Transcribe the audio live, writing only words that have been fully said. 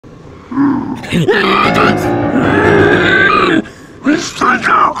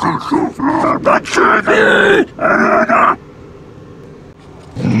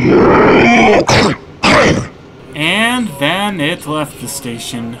And then it left the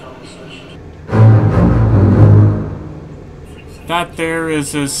station. That there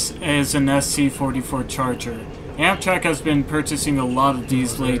is an SC-44 Charger. Amtrak has been purchasing a lot of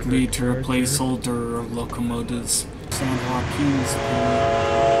these lately to replace older locomotives. San Joaquin's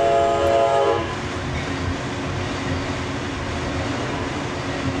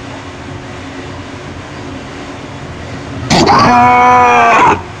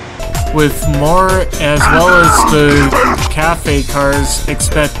with more as well as the cafe cars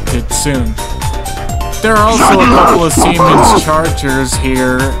expected soon. There are also a couple of Siemens Chargers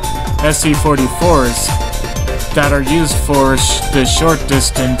here, SC-44s, that are used for the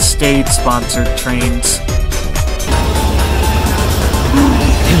short-distance state-sponsored trains.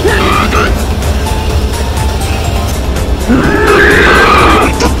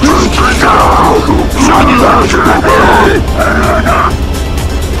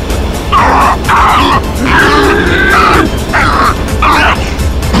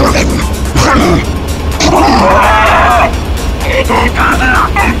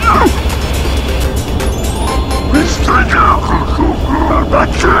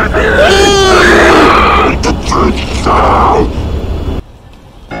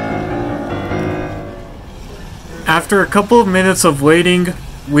 After a couple of minutes of waiting,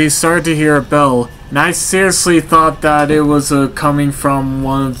 we started to hear a bell, and I seriously thought that it was coming from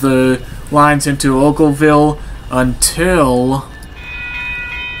one of the lines into Oakville until...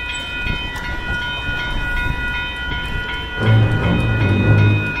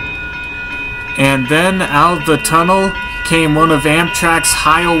 And then out of the tunnel came one of Amtrak's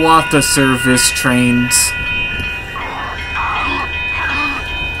Hiawatha service trains.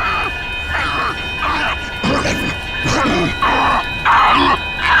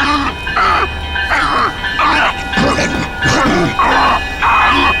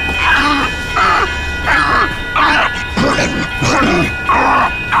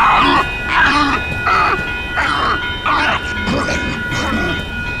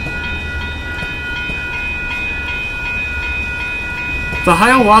 The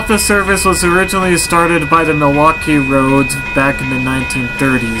Hiawatha service was originally started by the Milwaukee Roads back in the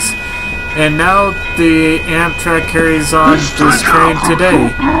 1930s, and now the Amtrak carries on this train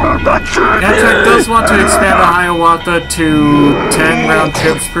today. Amtrak does want to expand the Hiawatha to 10 round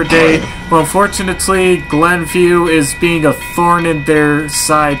trips per day, but unfortunately Glenview is being a thorn in their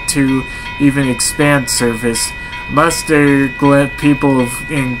side to even expand service, unless the people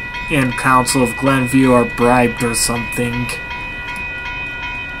in council of Glenview are bribed or something.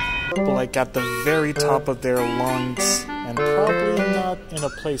 Like at the very top of their lungs, and probably not in a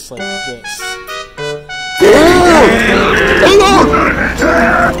place like this.